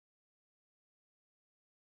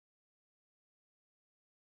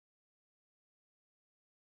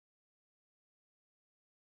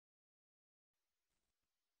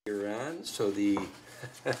You're on. So the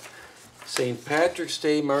St. Patrick's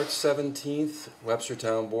Day, March 17th, Webster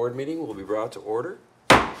Town Board meeting will be brought to order.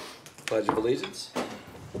 Pledge of Allegiance.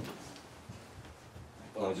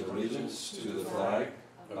 Pledge allegiance to the flag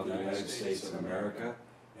of the United States of America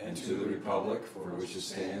and to the republic for which it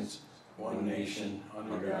stands, one nation,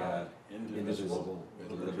 under God, indivisible,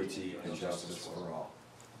 with liberty and justice for all.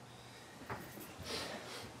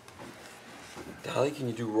 Dolly, can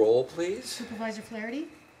you do roll, please? Supervisor Flaherty.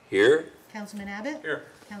 Here. Councilman Abbott. Here.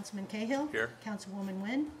 Councilman Cahill. Here. Councilwoman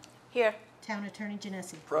Wynn. Here. Town Attorney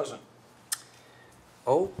Genesi. Present.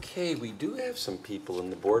 Okay, we do have some people in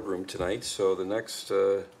the boardroom tonight, so the next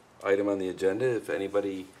item on the agenda, if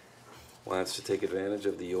anybody wants to take advantage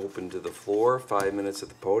of the open to the floor, 5 minutes at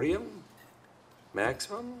the podium,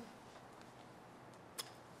 maximum.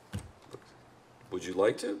 Would you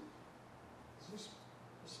like to? Is this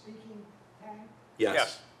the speaking time?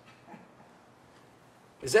 Yes.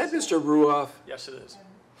 Is that Mr. Ruoff? Yes, it is.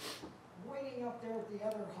 I'm waiting up there at the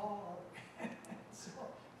other hall, so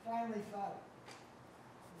finally thought,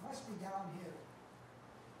 it must be down here.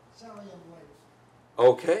 Sorry I'm late.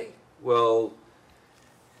 Okay, well,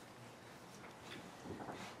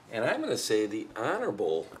 and I'm going to say the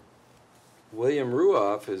Honorable William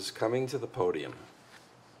Ruoff is coming to the podium.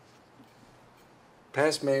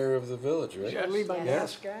 Past mayor of the village, right? Yes. Should I leave my Yes.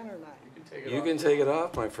 mask on or not? You can take it You off. can take it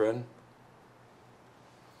off, my friend.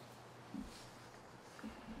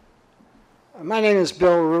 My name is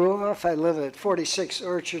Bill Ruoff. I live at 46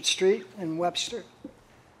 Orchard Street in Webster.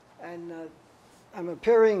 And I'm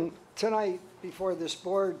appearing tonight before this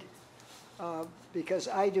board because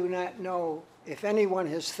I do not know if anyone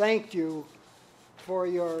has thanked you for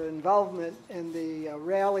your involvement in the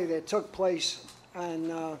rally that took place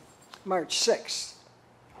on March 6th.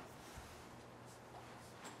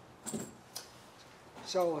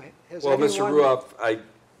 So has Well, Mr. anyone- Ruoff,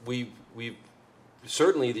 we've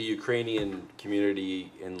certainly the Ukrainian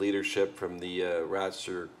community and leadership from the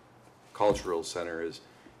Rochester Cultural Center is,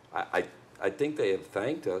 I think they have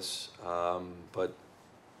thanked us,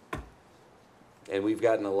 and we've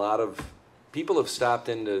gotten a lot of, people have stopped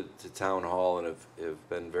into town hall and have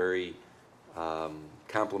been very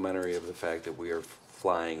complimentary of the fact that we are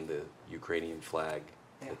flying the Ukrainian flag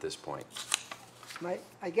at this point.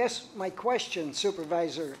 I guess my question,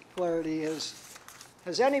 Supervisor Flaherty, is,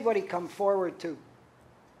 has anybody come forward to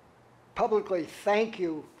publicly thank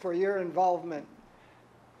you for your involvement?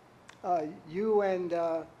 You and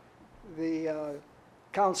the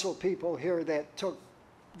council people here that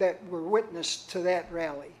were witness to that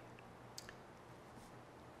rally.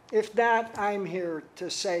 If not, I'm here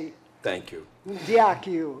to say Thank you.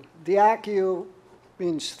 Dyakiu. Dyakiu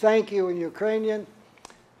means thank you in Ukrainian,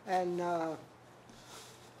 and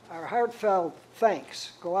our heartfelt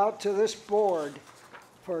thanks go out to this board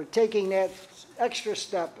for taking that extra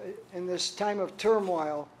step in this time of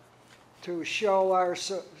turmoil to show our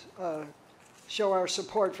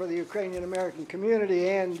support for the Ukrainian American community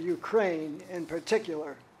and Ukraine in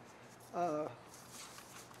particular.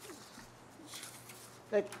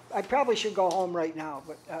 I probably should go home right now,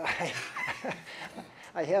 but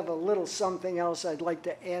I have a little something else I'd like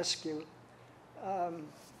to ask you.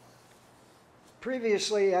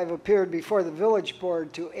 Previously, I've appeared before the village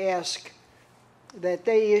board to ask that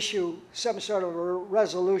they issue some sort of a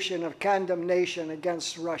resolution of condemnation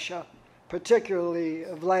against Russia, particularly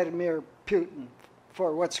Vladimir Putin,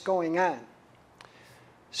 for what's going on.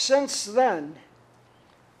 Since then,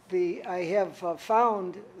 I have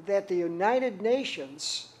found that the United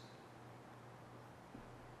Nations,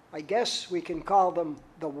 I guess we can call them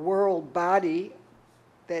the world body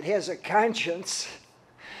that has a conscience.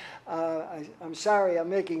 I'm sorry I'm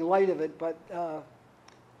making light of it, but I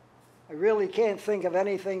really can't think of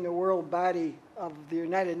anything the world body of the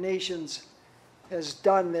United Nations has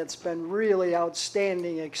done that's been really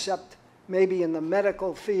outstanding, except maybe in the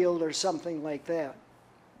medical field or something like that.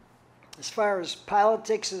 As far as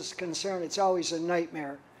politics is concerned, it's always a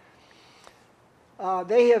nightmare.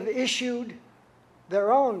 They have issued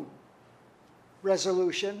their own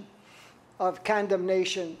resolution of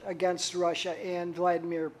condemnation against Russia and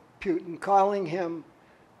Vladimir Putin, calling him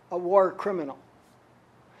a war criminal.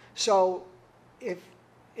 So if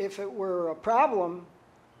it were a problem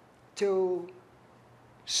to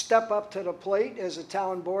step up to the plate as a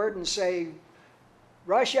town board and say,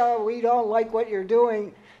 Russia, we don't like what you're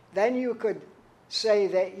doing, then you could say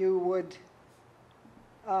that you would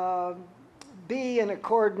be in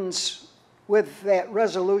accordance with that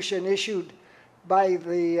resolution issued by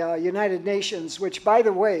the United Nations, which, by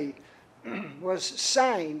the way, was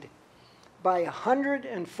signed by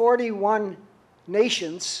 141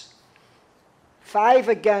 nations 5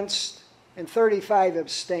 against, and 35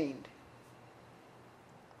 abstained.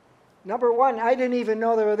 Number one, I didn't even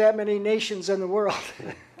know there were that many nations in the world.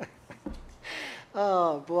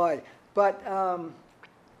 Oh, boy. But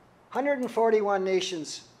 141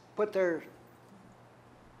 nations put their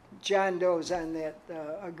John Does on that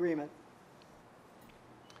agreement.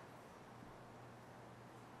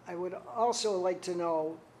 I would also like to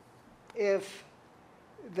know if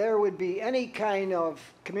there would be any kind of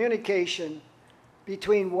communication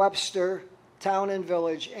between Webster, Town and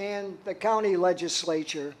Village, and the county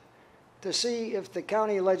legislature to see if the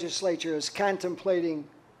county legislature is contemplating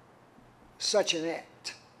such an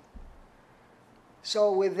act.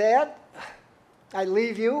 So with that, I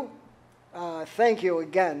leave you. Thank you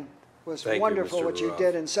again. It was Thank you, wonderful Mr. what you Ruoff.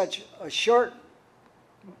 did in such a short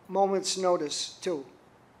moment's notice, too.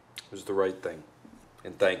 It was the right thing.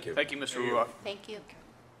 And thank you. Thank you, Mr. Ruoff. Thank you.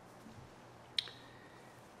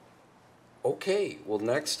 Okay, well,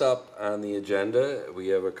 next up on the agenda, we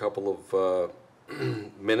have a couple of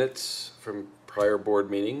minutes from prior board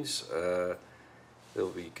meetings. They'll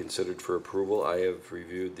be considered for approval. I have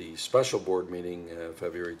reviewed the special board meeting,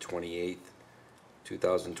 February 28th,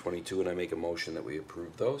 2022, and I make a motion that we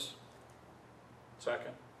approve those.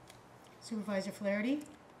 Second. Supervisor Flaherty,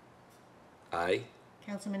 Aye.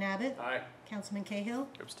 Councilman Abbott, Aye. Councilman Cahill,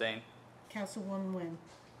 Abstain. Councilwoman Wynn.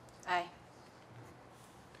 Aye.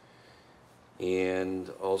 And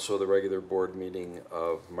also the regular board meeting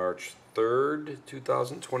of March 3rd,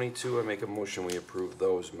 2022. I make a motion we approve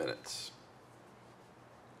those minutes.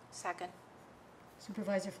 Second.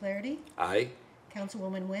 Supervisor Flaherty, Aye.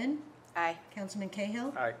 Councilwoman Wynn, Aye. Councilman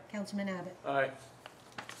Cahill, Aye. Councilman Abbott. Aye.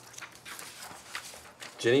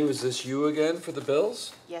 Jenny, was this you again for the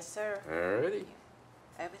bills? Yes, sir. Alrighty.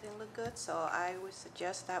 Everything looked good, so I would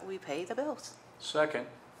suggest that we pay the bills. Second.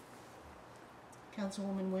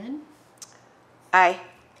 Councilwoman Wynn, Aye.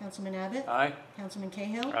 Councilman Abbott, Aye. Councilman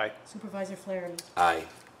Cahill, Aye. Supervisor Flaherty. Aye.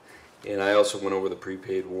 And I also went over the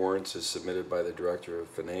prepaid warrants as submitted by the Director of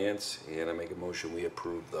Finance, and I make a motion we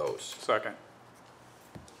approve those. Second.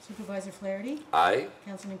 Supervisor Flaherty, Aye.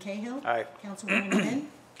 Councilman Cahill, Aye. Councilwoman Wynn,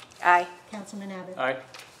 Aye. Councilman Abbott. Aye.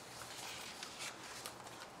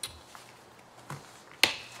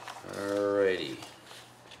 Alrighty.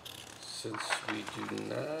 Since we do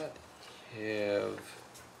not have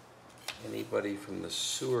anybody from the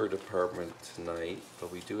sewer department tonight,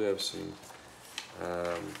 but we do have some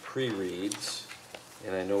pre-reads,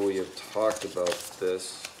 and I know we have talked about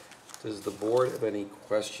this. Does the board have any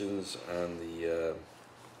questions on the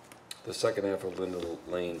second half of Linda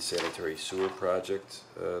Lane sanitary sewer project,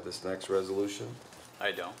 this next resolution?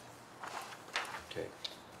 I don't. Okay.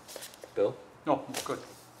 Bill? No, good.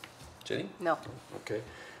 Jenny? No. Okay.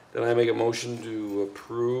 Then I make a motion to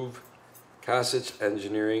approve Cosich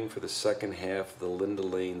Engineering for the second half of the Linda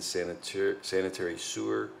Lane sanitary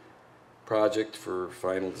sewer project for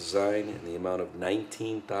final design in the amount of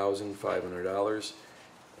 $19,500,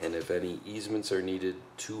 and if any easements are needed,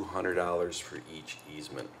 $200 for each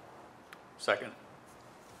easement. Second.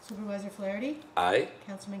 Supervisor Flaherty, Aye.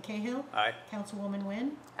 Councilman Cahill, Aye. Councilwoman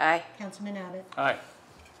Wynn, Aye. Councilman Abbott. Aye.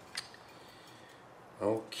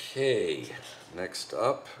 Okay, next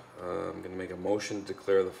up, I'm going to make a motion to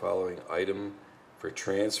declare the following item for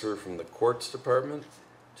transfer from the courts department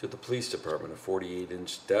to the police department: a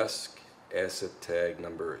 48-inch desk, asset tag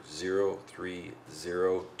number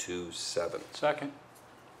 03027. Second.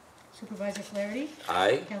 Supervisor Flaherty,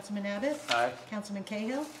 Aye. Councilman Abbott, Aye. Councilman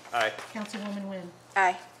Cahill, Aye. Councilwoman Wynn.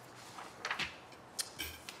 Aye.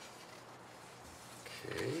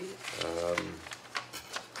 Okay.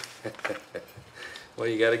 Well,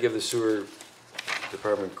 you got to give the sewer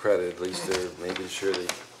department credit. At least they're making sure they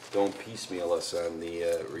don't piecemeal us on the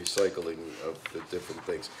recycling of the different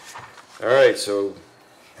things. All right, so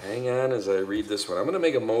hang on as I read this one. I'm going to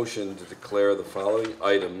make a motion to declare the following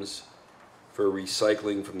items for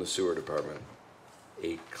recycling from the sewer department: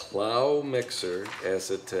 a Clow mixer,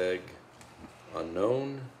 asset tag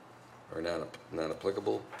unknown or not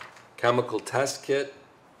applicable; chemical test kit;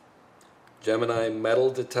 Gemini metal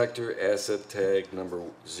detector, asset tag number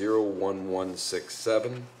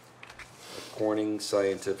 01167; a Corning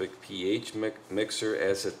Scientific pH mixer,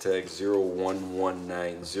 asset tag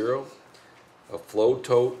 01190; a flow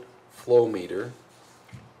tote flow meter;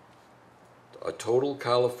 a total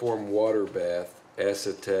coliform water bath,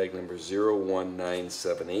 asset tag number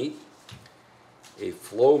 01978; a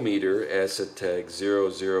flow meter, asset tag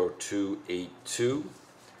 00282;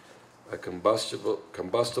 a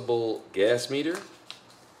combustible gas meter;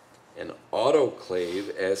 an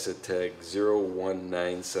autoclave, asset tag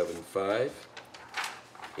 01975;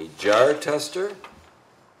 a jar tester;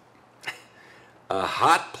 A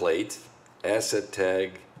hot plate, asset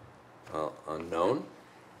tag unknown.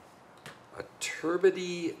 A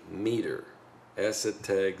turbidity meter, asset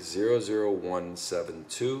tag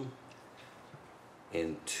 00172.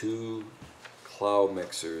 And 2 cloud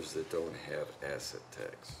mixers that don't have asset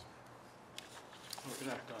tags. We're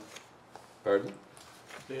not done. Pardon?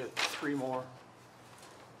 They had 3 more.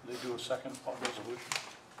 They do a second resolution.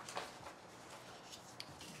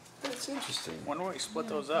 That's interesting. Wonder why you split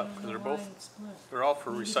Yeah, those I up, don't because know they're why both, it's split. they're all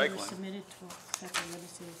for Maybe they were recycling. submitted to, second, let me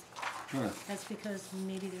see. That's because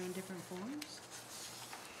maybe they're on different forms?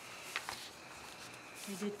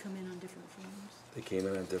 They did come in on different forms. They came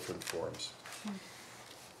in on different forms.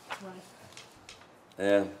 Why?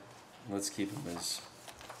 Yeah, let's keep them as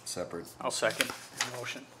separate. I'll second the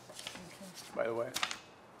motion, Okay. by the way.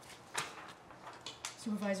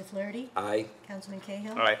 Supervisor Flaherty? Aye. Councilman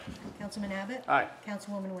Cahill? Aye. Councilman Abbott? Aye.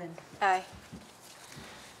 Councilwoman Wynn? Aye.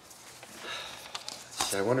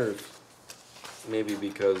 I wonder if maybe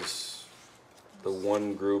because the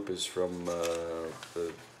one group is from the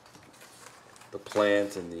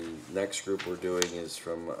plant and the next group we're doing is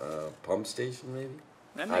from a pump station, maybe?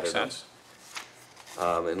 That I makes don't know. sense.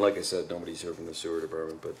 And like I said, nobody's here from the sewer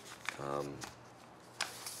department, but,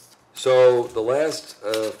 so the last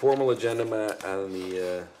formal agenda on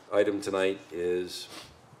the item tonight is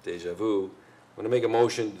deja vu. I'm going to make a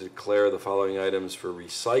motion to declare the following items for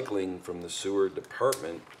recycling from the sewer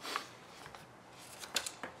department.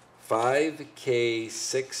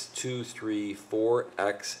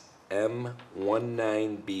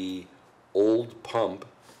 5K6234XM19B old pump,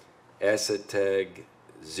 asset tag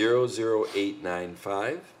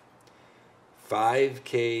 00895.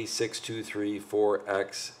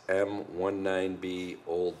 5K6234XM19B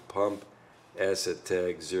old pump, asset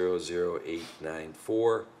tag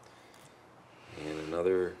 00894. And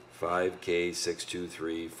another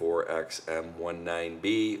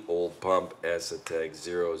 5K6234XM19B old pump, asset tag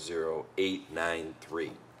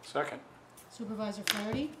 00893. Second. Supervisor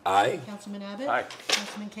Flaherty? Aye. Councilman Abbott? Aye.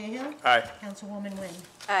 Councilman Cahill? Aye. Councilwoman Wynn?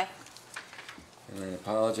 Aye. And I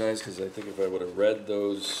apologize, because I think if I would have read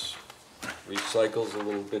those recycles a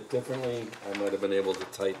little bit differently, I might have been able to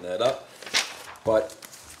tighten that up. But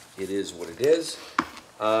it is what it is.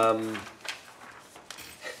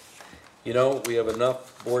 You know, we have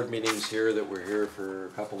enough board meetings here that we're here for a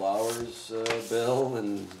couple hours, Bill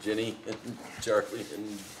and Ginny and Charlie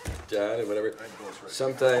and John and whatever.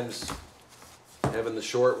 Sometimes having the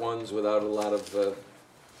short ones without a lot of,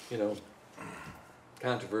 you know,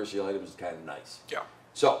 controversial items is kind of nice. Yeah.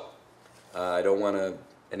 So, I don't want to,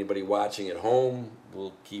 anybody watching at home,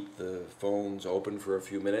 we'll keep the phones open for a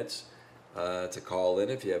few minutes to call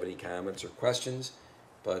in if you have any comments or questions,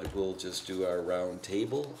 but we'll just do our round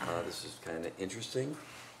table. This is kind of interesting.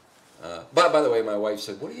 But by the way, my wife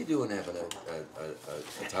said, what are you doing having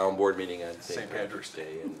a town board meeting on St. Patrick's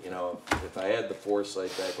Day? And, you know, if I had the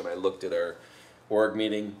foresight back when I looked at our org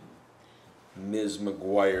meeting, Ms.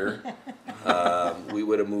 McGuire, we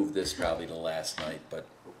would have moved this probably to last night. But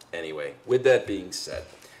anyway, with that being said,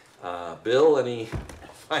 Bill, any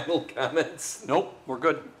final comments? Nope, we're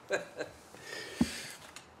good.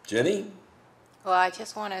 Jenny? Well, I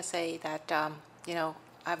just want to say that, you know,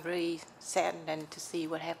 I'm really saddened to see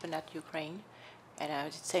what happened at Ukraine. And I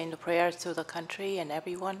was saying the prayers to the country and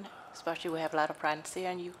everyone, especially we have a lot of friends here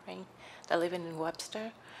in Ukraine that live in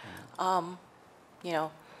Webster. You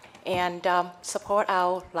know, and support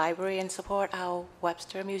our library and support our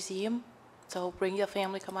Webster Museum. So bring your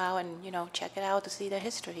family, come out and, you know, check it out to see the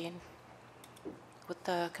history and with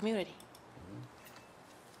the community.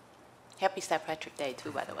 Happy St. Patrick's Day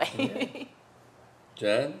too, by the way.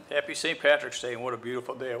 John? Happy St. Patrick's Day, and what a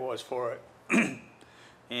beautiful day it was for it.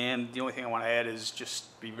 And the only thing I want to add is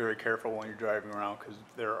just be very careful when you're driving around, because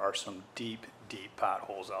there are some deep, deep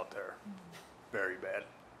potholes out there. Very bad.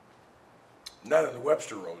 Not on the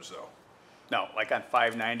Webster roads, though. No, like on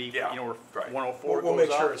 590, Yeah, you know, where right. 104 We'll goes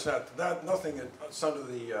make sure out. it's nothing that's under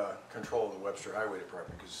the control of the Webster Highway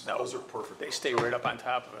Department, because No, those are perfect. They roads. stay right up on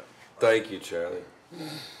top of it. Thank you, Charlie.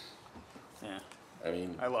 Yeah, I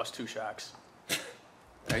mean, I lost 2 shocks.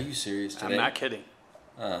 are you serious today? I'm not kidding.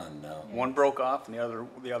 Oh, no. One broke off and the other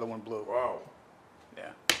one blew. Wow.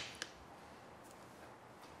 Yeah.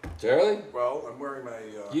 Charlie? Well, I'm wearing my,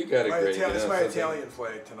 You got a my great It's my outfit. Italian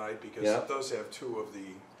flag tonight, because Yeah. it does have 2 of the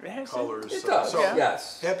It has it. colors. It does, So,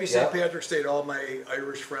 yes. Happy St. Yep. Patrick's Day to all my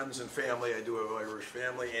Irish friends and family. I do have an Irish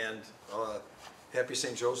family, and happy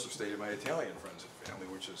St. Joseph's Day to my Italian friends and family,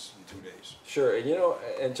 which is in 2 days. Sure, and you know,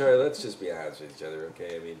 and Charlie, let's just be honest with each other,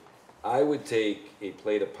 okay? I mean, I would take a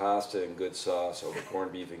plate of pasta and good sauce over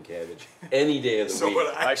corned beef and cabbage any day of the So week. would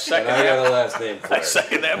I I. second And I got that. a last name for I it.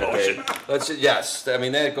 second that Okay? motion. Let's, yes, I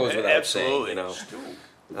mean, that goes without saying, you Absolutely.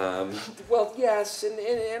 know. Well, yes,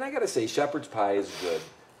 and I gotta say, shepherd's pie is good,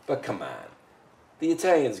 but come on. The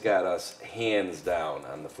Italians got us hands down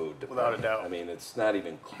on the food department. Without a doubt. I mean, it's not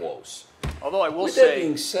even close. Although I will With that say,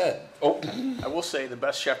 being said, oh, I will say the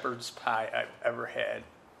best shepherd's pie I've ever had,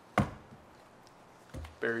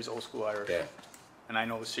 Barry's Old School Irish. yeah, And I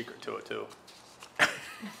know the secret to it too.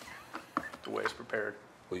 The way it's prepared,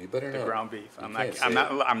 well, you better the not. ground beef. You I'm can't not, say I'm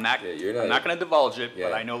not, it. I'm not, Yeah, you're I'm not- not gonna divulge it, but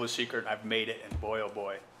Yeah. I know the secret. I've made it, and boy, oh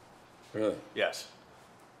boy, Really? yes.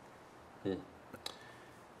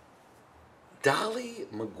 Dolly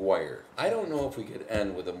McGuire. I don't know if we could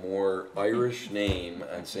end with a more Irish name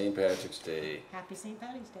on St. Patrick's Day. Happy St.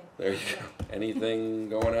 Patty's Day. There you go. Anything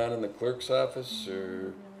going on in the clerk's office or,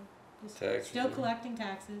 Really. Just Taxes Still are- collecting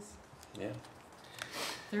taxes. yeah?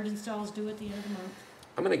 Third installs due at the end of the month.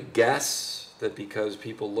 I'm gonna guess that because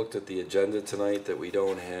people looked at the agenda tonight that we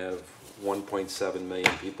don't have 1.7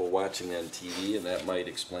 million people watching on TV, and that might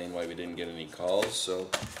explain why we didn't get any calls. So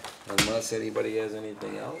unless anybody has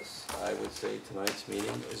anything else, I would say tonight's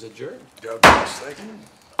meeting is adjourned. God bless, thank you.